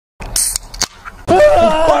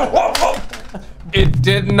It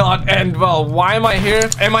did not end well. Why am I here?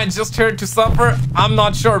 Am I just here to suffer? I'm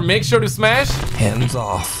not sure. Make sure to smash. Hands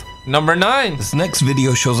off. Number 9. This next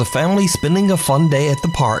video shows a family spending a fun day at the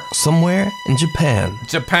park somewhere in Japan.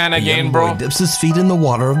 Japan A again, young bro. boy dips his feet in the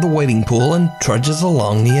water of the wading pool and trudges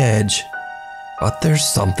along the edge. But there's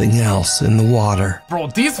something else in the water. Bro,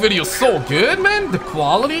 these videos so good, man. The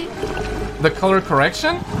quality, the color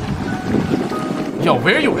correction. Yo,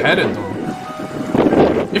 where you headed, though?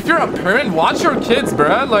 If you're a parent, watch your kids,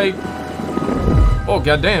 bruh. Like, oh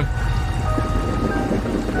goddamn.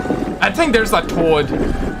 I think there's a toad.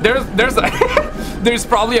 There's a there's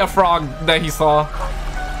probably a frog that he saw.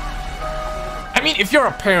 I mean, if you're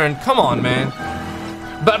a parent, come on, man.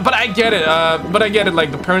 But I get it.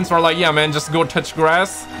 Like the parents are like, yeah, man, just go touch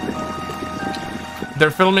grass. They're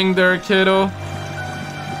filming their kiddo.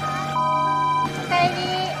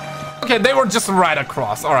 Okay, they were just right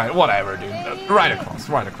across. All right, whatever, dude. Right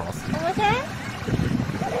across.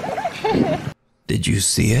 Did you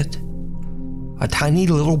see it? A tiny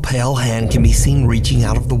little pale hand can be seen reaching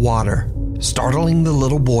out of the water, startling the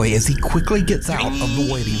little boy as he quickly gets out of the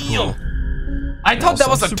wading pool. I thought that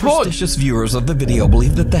was a toad. Superstitious viewers of the video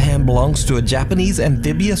believe that the hand belongs to a Japanese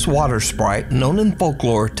amphibious water sprite known in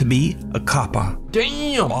folklore to be a kappa.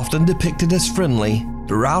 Damn. Often depicted as friendly,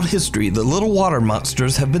 throughout history the little water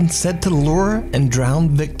monsters have been said to lure and drown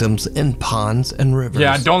victims in ponds and rivers.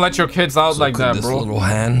 Yeah, don't let your kids out like that, could bro. this little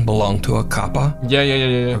hand belong to a kappa?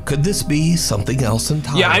 Yeah. Or could this be something else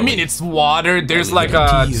entirely? Yeah, I mean, it's water. There's like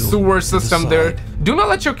a sewer system there. Do not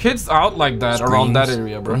let your kids out like that around that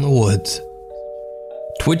area, bro. In the woods.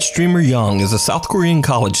 Twitch streamer Young is a South Korean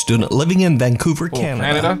college student living in Vancouver,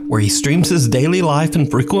 Canada, where he streams his daily life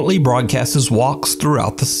and frequently broadcasts his walks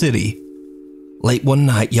throughout the city. Late one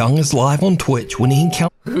night, Young is live on Twitch when he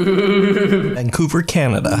encounters Vancouver,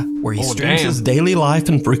 Canada, where he streams his daily life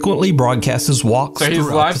and frequently broadcasts his walks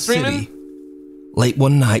throughout the city. Late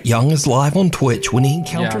one night, Young is live on Twitch when he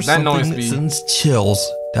encounters something that sends chills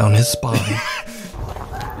down his spine.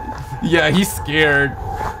 Yeah, he's scared.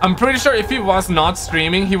 I'm pretty sure if he was not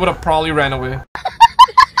streaming, he would have probably ran away.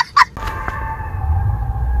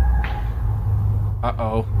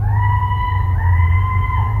 Uh-oh.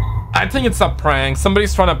 I think it's a prank.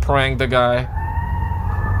 Somebody's trying to prank the guy.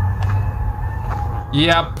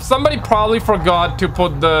 Yeah, somebody probably forgot to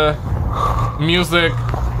put the music.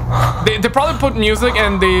 They probably put music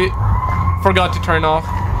and they forgot to turn off.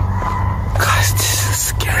 Guys, this is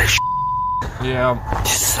scary shit. Yeah.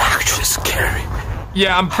 This is actually scary.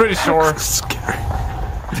 Yeah, I'm pretty sure. It's scary.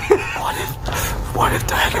 What if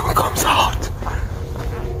the animal comes out?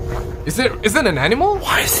 Is it an animal?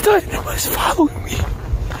 Why is the animal following me?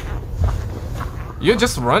 You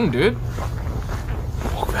just run, dude.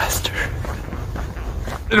 Walk faster.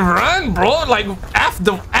 Run, bro. Like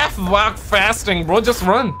F walk fasting, bro. Just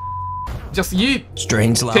run. Just yeet.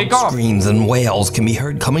 Strange loud screams and wails can be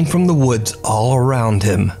heard coming from the woods all around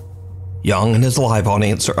him. Young and his live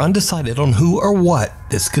audience are undecided on who or what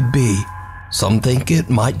this could be. Some think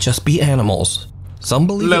it might just be animals. Some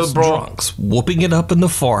believe it's drunks whooping it up in the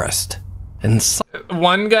forest. And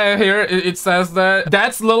one guy here, it says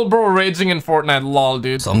that's little bro raging in Fortnite, lol,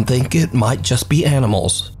 dude. Some think it might just be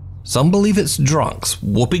animals. Some believe it's drunks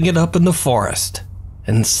whooping it up in the forest.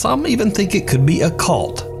 And some even think it could be a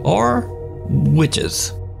cult or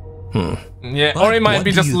witches. Yeah, or it might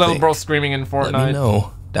be just little bro screaming in Fortnite. Let me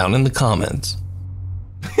know down in the comments.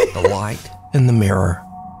 The light in the mirror.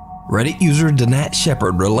 Reddit user Danat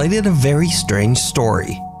Shepard related a very strange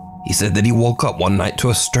story. He said that he woke up one night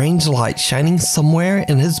to a strange light shining somewhere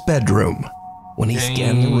in his bedroom. When he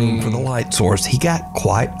scanned the room for the light source, he got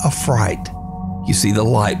quite a fright. You see, the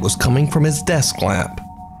light was coming from his desk lamp,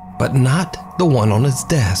 but not the one on his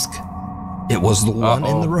desk. It was the one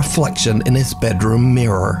in the reflection in his bedroom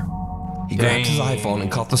mirror. He grabbed his iPhone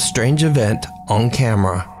and caught the strange event on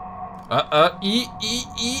camera.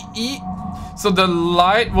 So the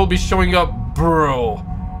light will be showing up, bro.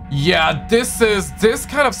 Yeah, this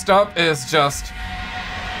kind of stuff is just,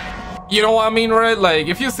 you know what I mean, right? Like,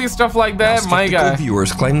 if you see stuff like that, my guy.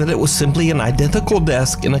 Viewers claim that it was simply an identical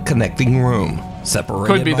desk in a connecting room,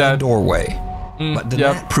 separated by a doorway. But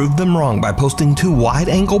Danat proved them wrong by posting 2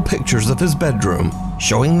 wide-angle pictures of his bedroom,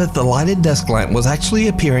 showing that the lighted desk lamp was actually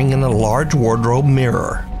appearing in a large wardrobe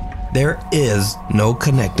mirror. There is no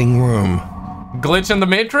connecting room. Glitch in the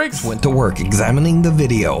Matrix? Went to work examining the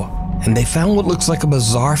video, and they found what looks like a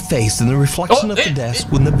bizarre face in the reflection of the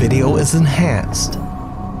desk when the video is enhanced.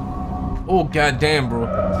 Oh goddamn, bro.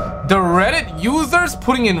 The Reddit users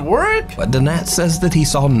putting in work? But Danat says that he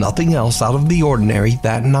saw nothing else out of the ordinary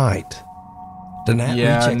that night. Danat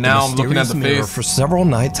rechecked the mysterious mirror for several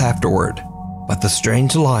nights afterward, but the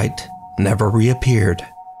strange light never reappeared.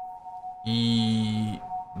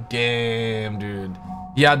 Damn, dude.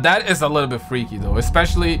 Yeah, that is a little bit freaky though,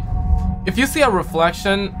 especially if you see a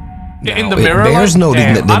reflection in the mirror. It bears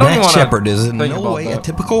noting that Danette Shepard Shepard is in no way a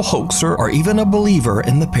typical hoaxer or even a believer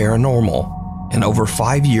in the paranormal. In over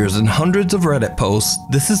 5 years and hundreds of Reddit posts,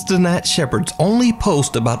 this is Danette Shepard's only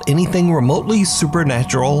post about anything remotely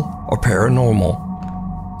supernatural or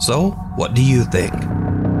paranormal. So, what do you think?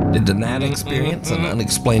 Did Danette experience an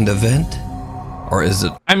unexplained event? Or is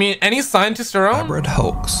it, I mean, any scientist around? elaborate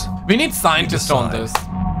hoax? We need scientists on this.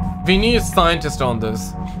 We need scientists on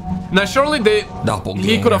this. Now, surely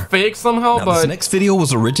he could have faked somehow, now, but this next video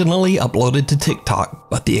was originally uploaded to TikTok,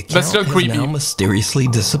 but the account still has creepy. now mysteriously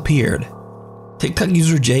disappeared. TikTok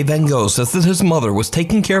user J Van Gogh says that his mother was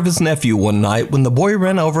taking care of his nephew one night when the boy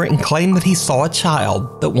ran over and claimed that he saw a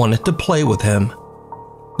child that wanted to play with him.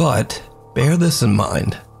 But bear this in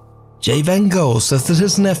mind. J Van Gogh says that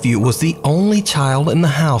his nephew was the only child in the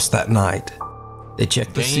house that night. They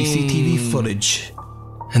check the CCTV footage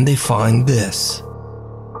and they find this.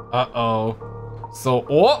 uh-oh. So,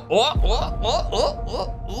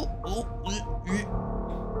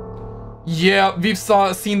 yeah, we've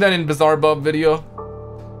seen that in Bizarre Bub video.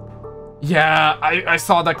 Yeah, I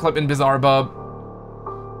saw that clip in Bizarre Bub.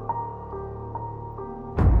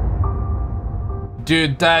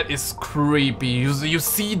 Dude, that is creepy. You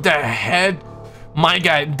see the head? My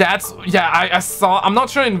guy, that's, yeah, I saw, I'm not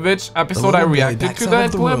sure in which episode I reacted to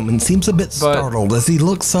that clip. And seems a bit startled as he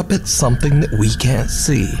looks up at something that we can't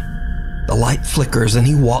see. The light flickers and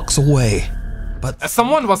he walks away. But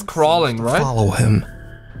someone was crawling, right? Follow him.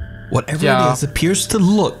 Whatever it is appears to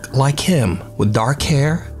look like him with dark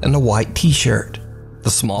hair and a white t-shirt.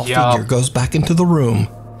 The small figure goes back into the room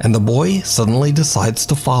and the boy suddenly decides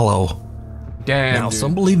to follow. Damn, now,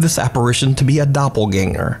 some believe this apparition to be a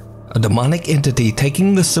doppelganger, a demonic entity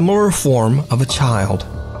taking the similar form of a child.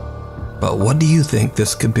 But what do you think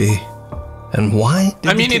this could be? And why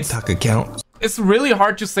did the TikTok account? It's really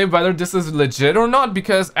hard to say whether this is legit or not,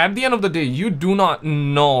 because at the end of the day, you do not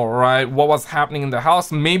know, right, what was happening in the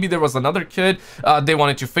house. Maybe there was another kid, they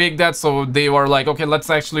wanted to fake that, so they were like, okay,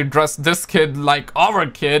 let's actually dress this kid like our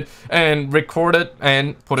kid and record it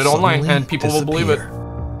and put it online, and people will believe it.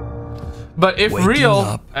 But if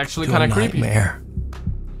real, actually kind of creepy.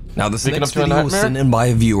 Now, this next video was sent in by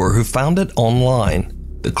a viewer who found it online.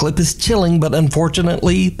 The clip is chilling, but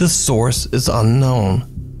unfortunately, the source is unknown.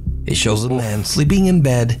 It shows a man sleeping in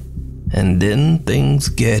bed, and then things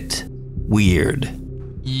get weird.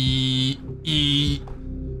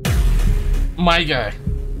 My guy.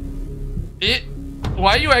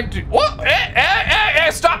 Why are you acting? What?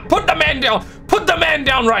 Stop! Put the man down! Put the man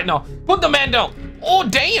down right now! Put the man down! Oh,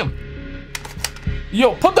 damn!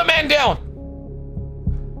 Yo, put the man down!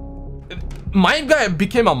 My guy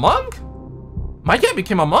became a monk? My guy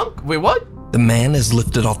became a monk? Wait, what? The man is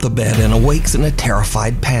lifted off the bed and awakes in a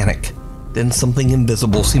terrified panic. Then something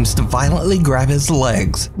invisible seems to violently grab his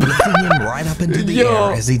legs, lifting him right up into the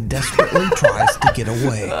air as he desperately tries to get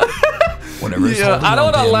away. Whatever is holding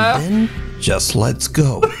on to him then just lets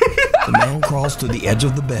go. The man crawls to the edge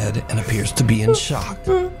of the bed and appears to be in shock.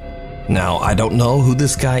 Now, I don't know who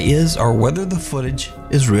this guy is or whether the footage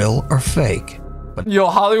is real or fake. But yo,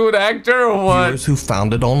 Hollywood actor or what? Viewers who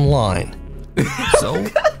found it online. So,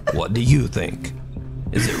 what do you think?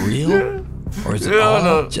 Is it real? Or is it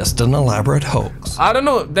all just an elaborate hoax? I don't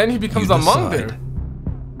know. Then he becomes a monk there.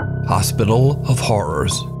 Hospital of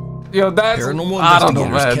Horrors. Yo, that's... Paranormal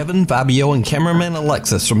investigators Kevin, Fabio, and cameraman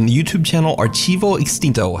Alexis from the YouTube channel Archivo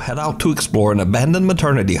Extinto head out to explore an abandoned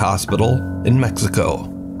maternity hospital in Mexico.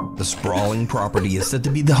 The sprawling property is said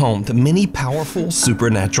to be the home to many powerful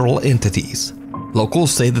supernatural entities.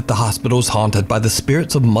 Locals say that the hospital is haunted by the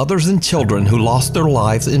spirits of mothers and children who lost their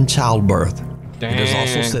lives in childbirth. It is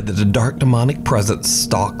also said that a dark demonic presence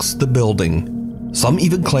stalks the building. Some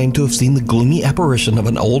even claim to have seen the gloomy apparition of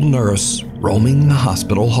an old nurse roaming the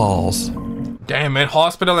hospital halls. Damn, man,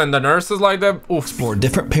 hospital and the nurses like that? Oof. Explore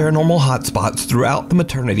different paranormal hotspots throughout the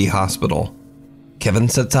maternity hospital. Kevin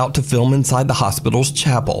sets out to film inside the hospital's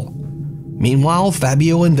chapel. Meanwhile,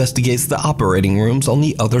 Fabio investigates the operating rooms on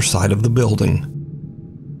the other side of the building.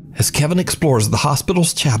 As Kevin explores the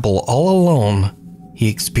hospital's chapel all alone, he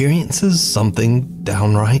experiences something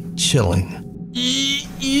downright chilling.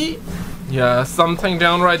 Yeah, something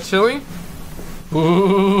downright chilling?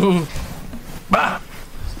 Ooh. Bah!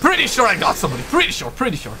 Pretty sure I got somebody. Pretty sure.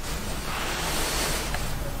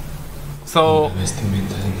 So,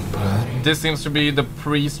 this seems to be the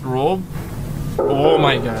priest robe. Oh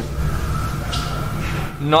my god.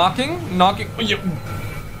 Knocking.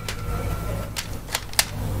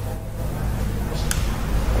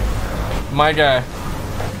 My guy,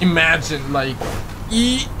 imagine, like,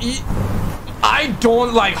 I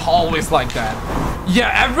don't like hallways like that.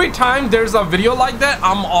 Yeah, every time there's a video like that,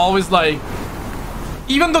 I'm always like,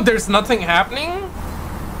 even though there's nothing happening,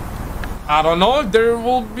 I don't know if there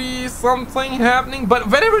will be something happening, but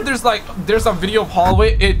whenever there's a video of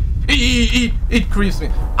hallway, it creeps me.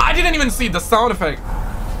 I didn't even see the sound effect.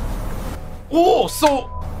 Oh,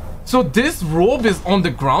 so this robe is on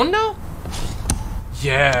the ground now?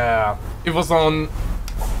 Yeah, it was on.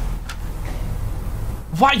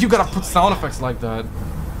 Why you gotta put sound effects like that?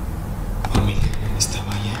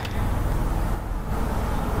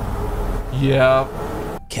 Yeah.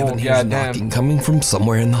 Kevin hears knocking coming from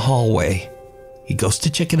somewhere in the hallway. He goes to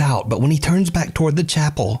check it out, but when he turns back toward the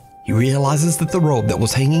chapel, he realizes that the robe that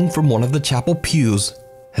was hanging from one of the chapel pews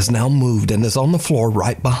has now moved and is on the floor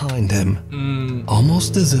right behind him.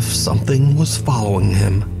 Almost as if something was following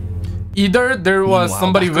him. Either there was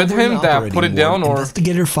somebody with him that put it down, or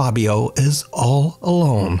Investigator Fabio is all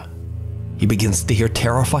alone. He begins to hear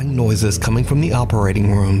terrifying noises coming from the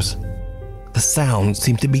operating rooms. The sounds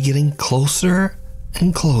seem to be getting closer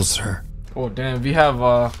and closer. Oh damn, we have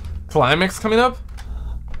a climax coming up?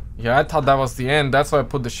 Yeah, I thought that was the end. That's why I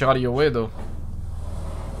put the shotty away though.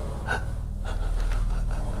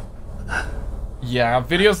 Yeah,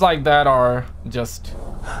 videos like that are just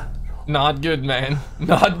not good, man.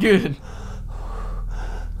 Not good.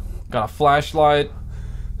 Got a flashlight.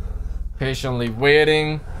 Patiently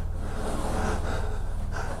waiting.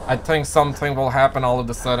 I think something will happen all of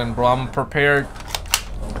a sudden, bro. I'm prepared.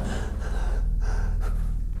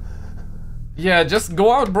 Yeah, just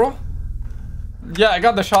go out, bro. Yeah, I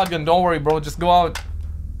got the shotgun. Don't worry, bro. Just go out.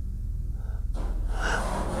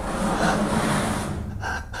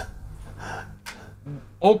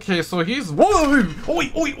 Okay, so he's. Whoa!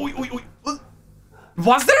 Oi, oi, oi, oi, oi.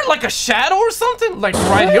 Was there like a shadow or something? Like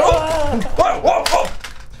right here? Whoa, whoa, whoa.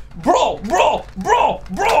 Bro, bro, bro,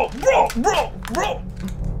 bro, bro, bro, bro.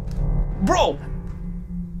 Bro.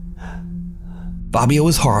 Fabio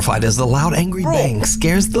is horrified as the loud, angry bang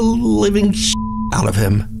scares the living out of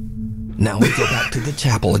him. Now we go back to the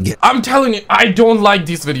chapel again. I'm telling you, I don't like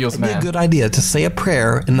these videos, man. It'd be a good idea to say a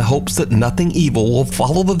prayer in the hopes that nothing evil will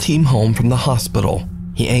follow the team home from the hospital.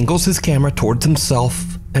 He angles his camera towards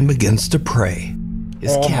himself and begins to pray.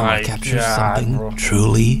 His camera captures something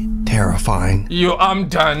truly terrifying. I'm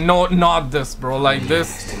done. No, not this, bro. Like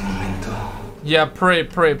this. Yeah, pray,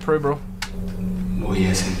 bro.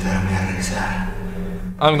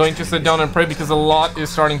 I'm going to sit down and pray because a lot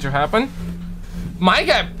is starting to happen. My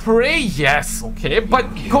guy, pray, yes, okay, but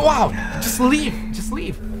go out. Just leave. Just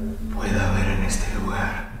leave.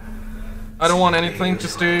 I don't want anything to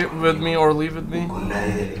stay with me or leave with me.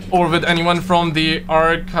 Or with anyone from the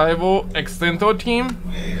Archivo Extento team.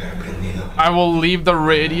 I will leave the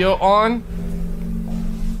radio on.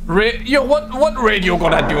 Yo, what radio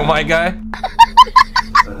gonna do, my guy?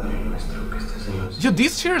 Yo,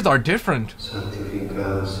 these chairs are different.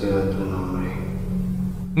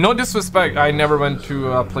 No disrespect, I never went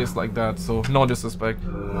to a place like that, so no disrespect.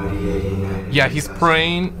 Yeah, he's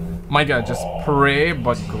praying. My God, just pray,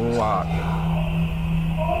 but go out.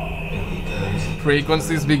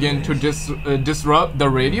 Frequencies begin to disrupt the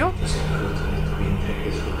radio?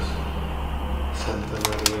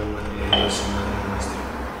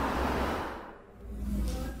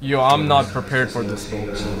 Yo, I'm not prepared for this,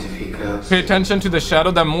 bro. Pay attention to the shadow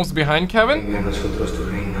that moves behind Kevin.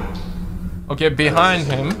 Okay, behind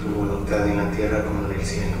him.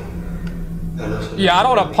 Yeah, I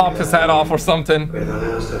don't want to pop his head off or something.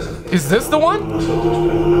 Is this the one?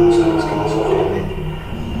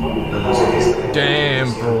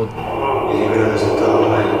 Damn, bro.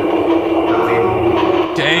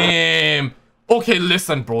 Damn. Okay,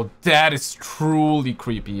 listen, bro. That is truly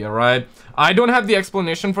creepy, alright? I don't have the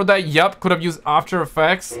explanation for that. Yep, could have used After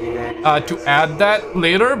Effects to add that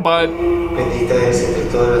later, but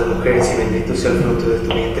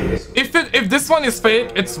if this one is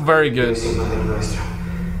fake, it's very good.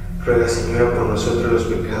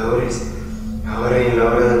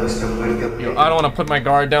 Yo, I don't want to put my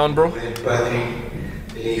guard down, bro.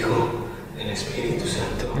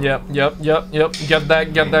 Yep.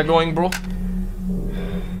 Get that going, bro.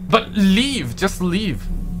 But leave, just leave.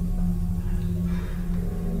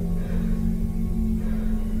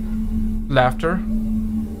 Laughter.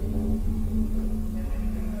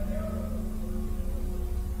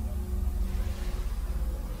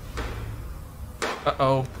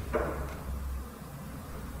 Uh-oh.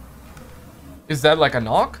 Is that like a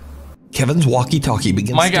knock? Kevin's walkie-talkie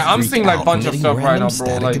begins My God, I'm seeing like a bunch of stuff right now, bro.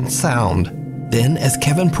 Static and sound. Then, as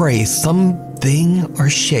Kevin prays, some thing or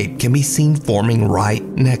shape can be seen forming right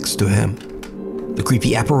next to him. The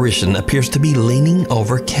creepy apparition appears to be leaning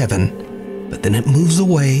over Kevin, but then it moves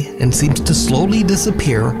away and seems to slowly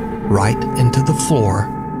disappear right into the floor.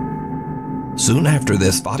 Soon after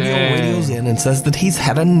this, Fabio radios in and says that he's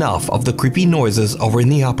had enough of the creepy noises over in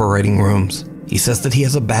the operating rooms. He says that he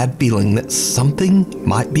has a bad feeling that something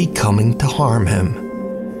might be coming to harm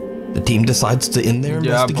him. The team decides to end their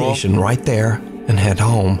investigation right there and head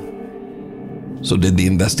home. So did the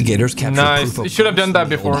investigators capture proof of you should have done that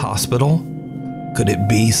before. The hospital? Could it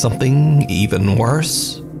be something even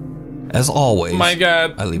worse? As always, my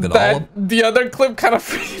God, I leave it all up. The other clip kind of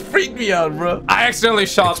freaked me out, bro. I accidentally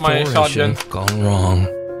shot my shotgun. Gone wrong.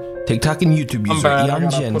 TikTok and YouTube user Ian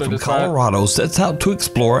Jen from Colorado sets out to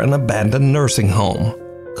explore an abandoned nursing home,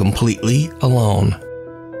 completely alone.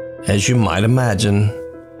 As you might imagine,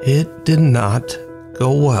 it did not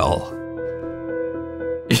go well.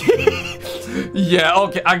 Yeah,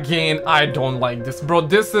 okay, again, I don't like this, bro.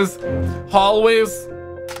 This is hallways,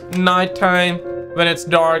 nighttime, when it's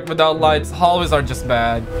dark, without lights. Hallways are just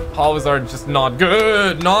bad. Hallways are just not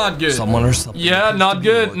good, not good. Someone or something. Yeah, not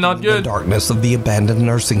good, not good. The darkness of the abandoned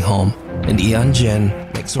nursing home, and Ian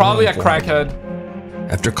Jen makes probably a crackhead.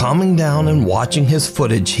 After calming down and watching his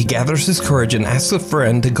footage, he gathers his courage and asks a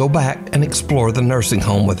friend to go back and explore the nursing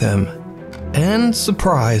home with him. And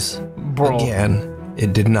surprise, bro. Again,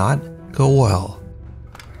 it did not go well.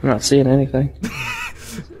 I'm not seeing anything.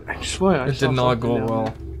 I swear, it did not go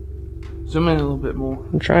well. Zoom in a little bit more.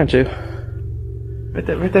 I'm trying to. Right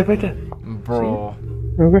there, right there, right there. Bro.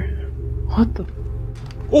 Over. What the?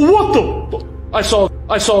 Oh, what the? I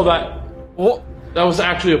saw that. What? That was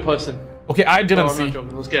actually a person. Okay, I didn't see.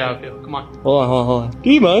 Let's get out of here. Come on. Hold on.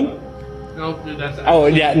 Come on. No, dude, that's actually... Oh,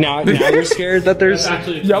 yeah, now you're scared that there's...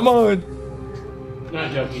 actually... Yeah, man.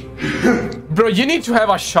 Not joking. Bro, you need to have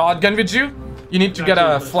a shotgun with you. You need to get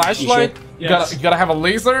a flashlight. You gotta have a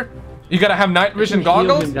laser. You gotta have night vision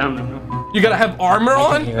goggles. You gotta have armor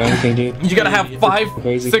on. You gotta have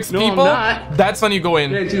 5, 6 people. That's when you go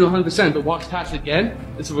in. Yeah, it's 100%. But walks past again,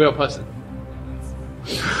 it's a real person.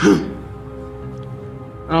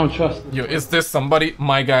 I don't trust him. Yo, is this somebody?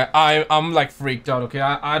 My guy, I'm like freaked out. Okay,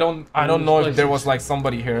 I don't know if there was like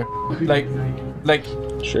somebody here, like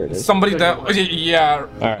sure it is. somebody that yeah.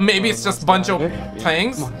 Right. Maybe it's just a bunch of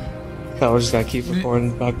things. No, we're just gonna keep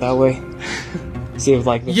recording back that way. See if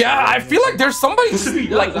like. Yeah, I feel like there's somebody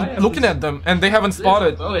like looking at them and they haven't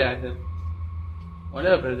spotted. Oh yeah,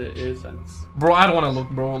 whatever it is. Bro, I don't want to look,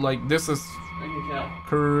 bro. Like this is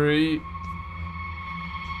crazy.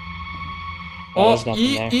 Oh,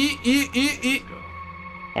 E.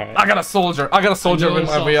 Right. I got a soldier. I got a soldier in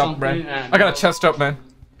my way up, man. I got a chest up, man.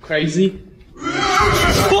 Crazy.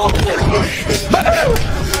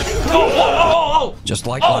 Just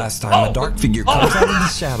like last time, a dark figure comes out of the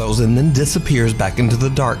shadows and then disappears back into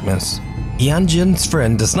the darkness. Ian Jin's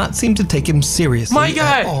friend does not seem to take him seriously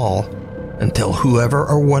at all, until whoever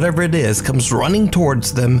or whatever it is comes running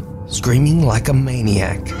towards them, screaming like a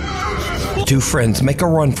maniac. The two friends make a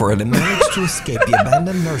run for it and manage to escape the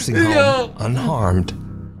abandoned nursing home unharmed.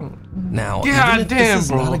 Now, even if this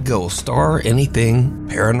is not a ghost or anything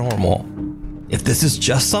paranormal, if this is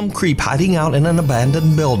just some creep hiding out in an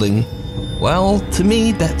abandoned building, well, to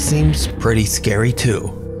me that seems pretty scary too.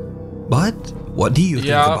 But what do you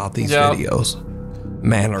think about these videos?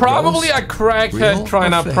 Man or probably ghost? A crackhead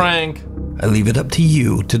trying to prank. I leave it up to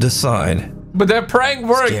you to decide. But that prank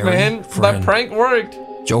worked, man. That prank worked.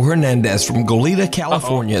 Joe Hernandez from Goleta,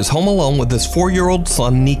 California is home alone with his 4-year-old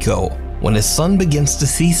son, Nico, when his son begins to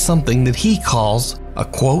see something that he calls a,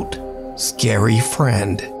 quote, scary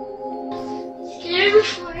friend. Scary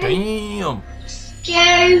friend? Damn.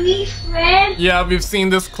 Scary friend? Yeah, we've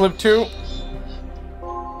seen this clip too.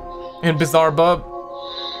 In Bizarre Bub.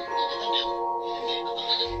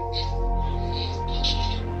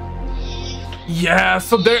 Yeah,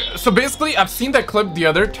 so basically I've seen that clip the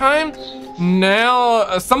other time.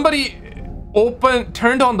 Now somebody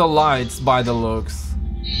turned on the lights by the looks,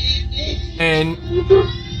 and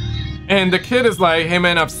the kid is like, hey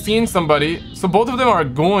man, I've seen somebody. So both of them are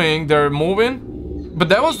going, they're moving, but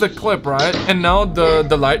that was the clip, right? And now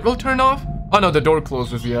the light will turn off. Oh no, the door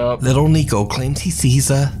closes. Yeah, little Nico claims he sees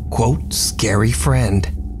a, quote, scary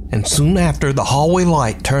friend, and soon after the hallway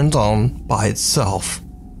light turns on by itself.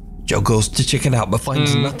 Joe goes to check it out but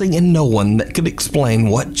finds nothing and no one that could explain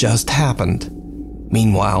what just happened.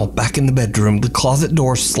 Meanwhile, back in the bedroom, the closet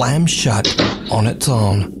door slams shut on its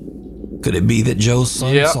own. Could it be that Joe's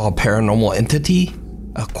son saw a paranormal entity?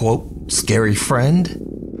 A, quote, scary friend?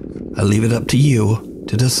 I leave it up to you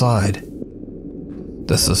to decide.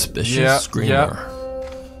 The suspicious screamer.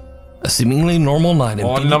 A seemingly normal night in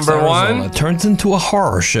Phoenix, number Arizona one turns into a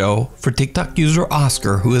horror show for TikTok user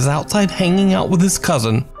Oscar, who is outside hanging out with his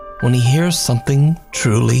cousin when he hears something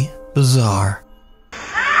truly bizarre.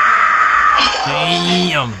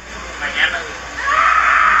 Damn.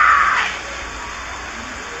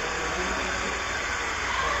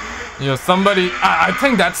 Yeah, somebody. I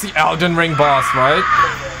think that's the Elden Ring boss, right?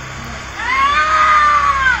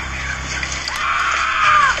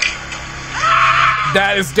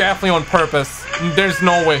 That is definitely on purpose. There's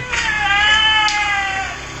no way.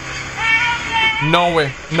 No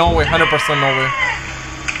way. No way. 100% no way.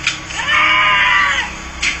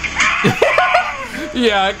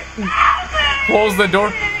 Yeah. Close the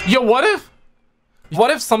door. Yo, what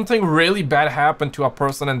if something really bad happened to a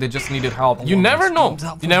person and they just needed help? You never know.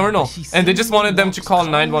 You never know. And they just wanted them to call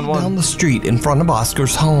 911. Down the street in front of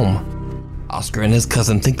Oscar's home. Oscar and his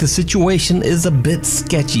cousin think the situation is a bit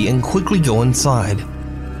sketchy and quickly go inside.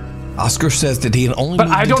 Oscar says that he had only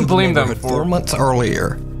moved into the neighborhood 4 months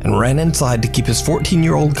earlier and ran inside to keep his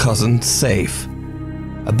 14-year-old cousin safe.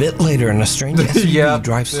 A bit later, an strange SUV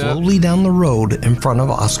drives slowly down the road in front of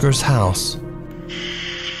Oscar's house.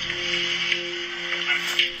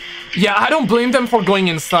 Yeah, I don't blame them for going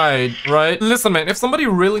inside, right? Listen, man, if somebody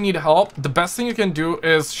really need help, the best thing you can do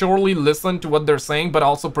is surely listen to what they're saying, but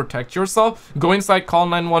also protect yourself. Go inside, call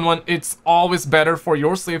 911. It's always better for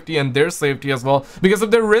your safety and their safety as well. Because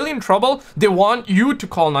if they're really in trouble, they want you to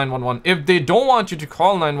call 911. If they don't want you to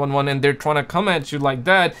call 911 and they're trying to come at you like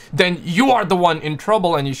that, then you are the one in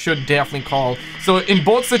trouble and you should definitely call. So in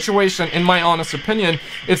both situations, in my honest opinion,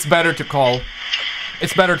 it's better to call.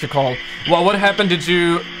 It's better to call. Well, what happened? Did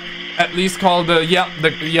you at least call the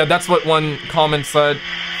yeah, that's what one comment said.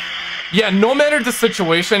 Yeah, no matter the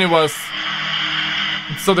situation, it was.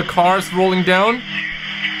 So the car's rolling down.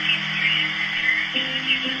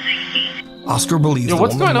 Oscar believes the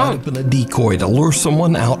woman might have been a decoy to lure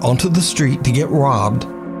someone out onto the street to get robbed,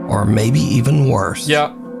 or maybe even worse.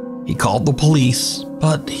 Yeah. He called the police,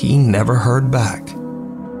 but he never heard back.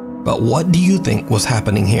 But what do you think was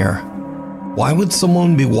happening here? Why would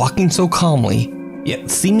someone be walking so calmly,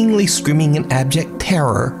 yet seemingly screaming in abject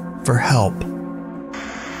terror for help?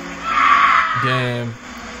 Damn.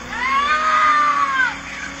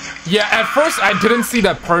 Yeah, at first I didn't see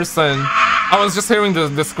that person. I was just hearing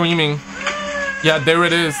the screaming. Yeah, there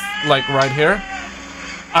it is, like right here.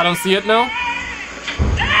 I don't see it now.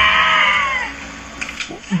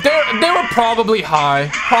 They were probably high.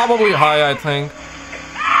 Probably high, I think.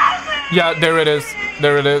 Yeah, there it is.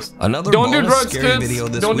 There it is. Another don't do drugs, scary kids. video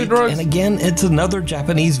this don't week, do drugs. and again, it's another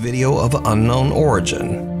Japanese video of unknown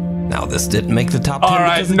origin. Now, this didn't make the top 10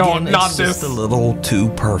 because again, it's just a little too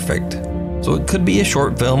perfect. So it could be a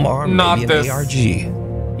short film or maybe an ARG.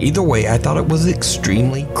 Either way, I thought it was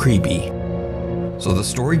extremely creepy. So the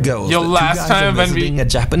story goes that two guys are visiting a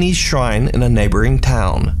Japanese shrine in a neighboring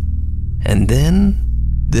town. And then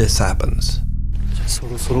this happens.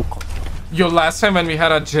 Yo, last time when we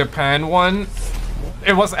had a Japan one,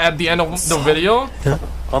 it was at the end of the video,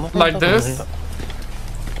 like this.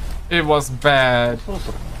 It was bad.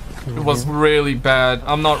 It was really bad.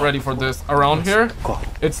 I'm not ready for this. Around here,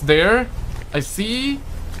 it's there. I see.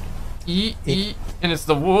 And it's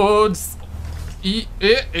the woods.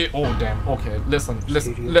 Oh damn. Okay, listen.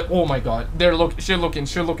 Oh my God. She's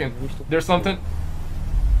looking. There's something.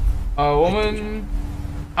 A woman.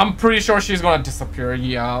 I'm pretty sure she's gonna disappear.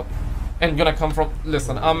 Yeah. And gonna come from.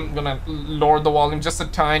 Listen, I'm gonna lower the volume just a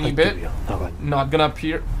tiny bit. Not gonna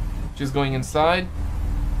appear. She's going inside.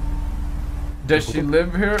 Does she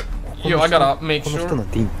live here? Yo, I gotta make sure.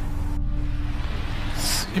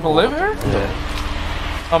 People live here?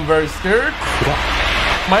 Yeah. I'm very scared.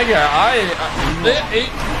 My God,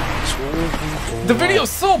 the video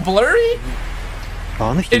is so blurry.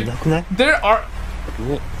 There are.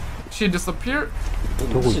 She disappeared.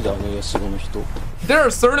 There are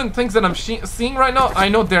certain things that I'm seeing right now. I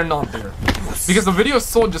know they're not there because the video is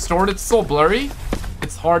so distorted, so blurry.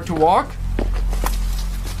 It's hard to walk.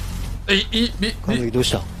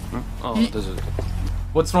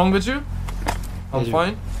 What's wrong with you? I'm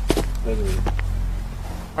fine.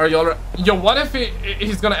 Are you alright? Yo, what if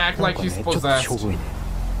he's gonna act like he's possessed?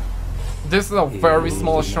 This is a very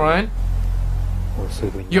small shrine.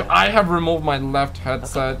 Yo, I have removed my left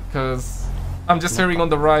headset because I'm just hearing on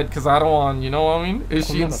the right because I don't want, you know what I mean? Is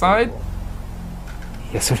she inside?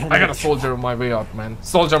 I gotta soldier my way up, man.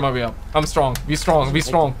 Soldier my way up. I'm strong. Be strong. Be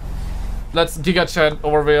strong. Let's Giga Chat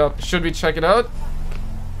our way up. Should we check it out?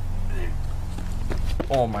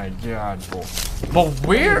 Oh my God, bro. But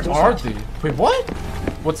where are they? Wait, what?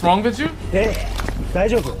 What's wrong with you?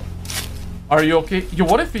 Are you okay? Yo,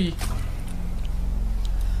 what if he...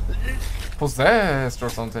 possessed or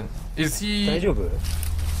something. Is he... 大丈夫？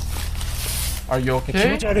 Are you 気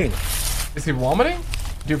okay? 持ち悪いの？ Is he vomiting?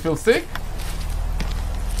 Do you feel sick?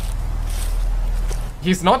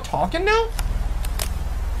 He's not talking now?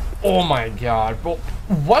 Oh my god, bro.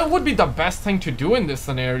 What would be the best thing to do in this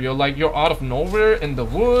scenario? Like, you're out of nowhere in the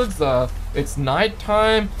woods, it's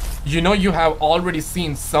nighttime, you know you have already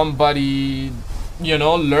seen somebody, you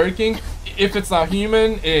know, lurking. If it's a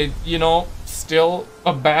human, it, you know, still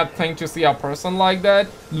a bad thing to see a person like that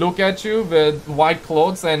look at you with white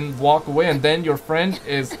clothes and walk away, and then your friend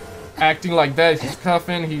is acting like that. He's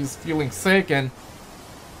coughing, he's feeling sick, and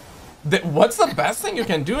what's the best thing you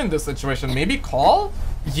can do in this situation? Maybe call?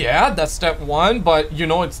 Yeah, that's step one, but you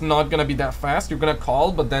know it's not gonna be that fast. You're gonna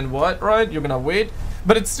call, but then what, right? You're gonna wait.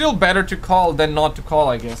 But it's still better to call than not to call,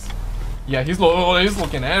 I guess. Yeah, he's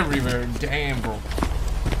looking everywhere. Damn, bro.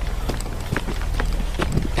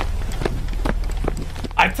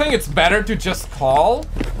 I think it's better to just call.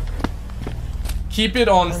 Keep it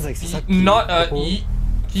on,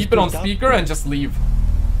 keep it on speaker and just leave.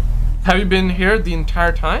 Have you been here the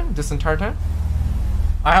entire time? This entire time?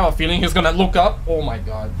 I have a feeling he's gonna look up. Oh my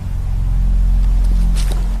god.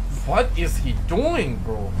 What is he doing,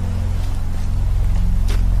 bro?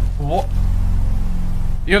 What?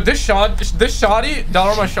 Yo, this shoddy,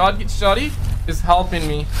 Dharma shoddy is helping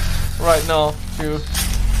me right now to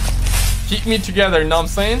keep me together, you know what I'm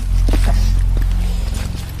saying?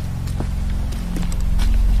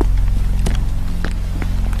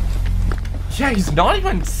 Yeah, he's not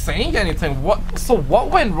even saying anything.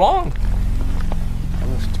 What went wrong?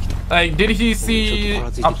 Like, did he see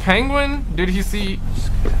a penguin? Did he see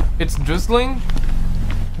it's drizzling?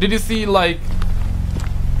 Did he see, like,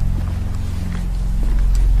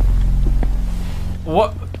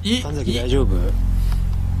 what?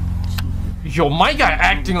 Yo, my guy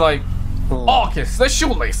acting like, oh, okay, so the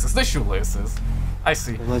shoelaces. I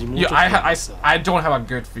see. Yeah, I don't have a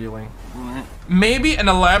good feeling. Maybe an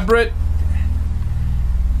elaborate,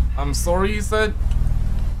 I'm sorry, he said.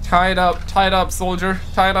 Tied up, soldier.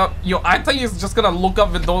 Tied up. Yo, I think he's just gonna look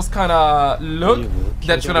up with those kind of look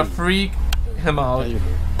that's gonna freak him out.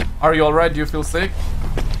 Are you alright? Do you feel sick?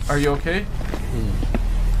 Are you okay?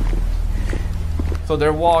 So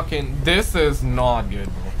they're walking. This is not good,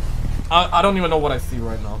 bro. I don't even know what I see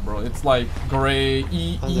right now, bro. It's like gray.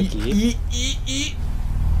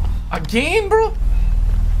 Again, bro?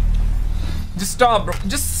 Just stop, bro.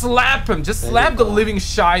 Just slap him. Just slap the living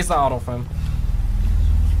shies out of him.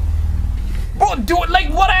 Bro, do it like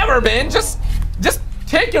whatever, man. Just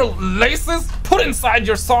take your laces, put inside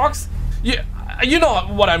your socks. Yeah, you know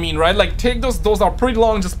what I mean, right? Like, take those are pretty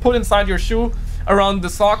long. Just put inside your shoe around the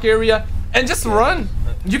sock area and just run.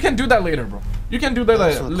 You can do that later, bro. You can do that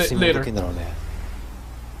later.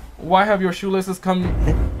 Why have your shoelaces come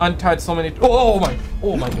untied so many? Oh my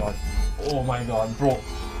god,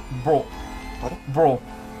 bro.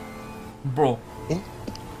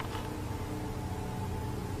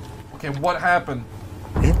 Okay, what happened?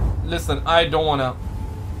 Listen, I don't wanna...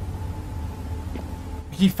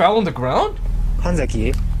 He fell on the ground?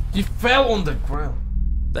 He fell on the ground.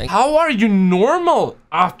 How are you normal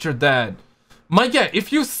after that? My guy,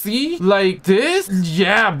 if you see like this,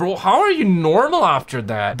 yeah, bro, how are you normal after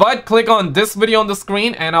that? But click on this video on the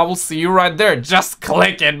screen and I will see you right there. Just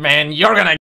click it, man. You're gonna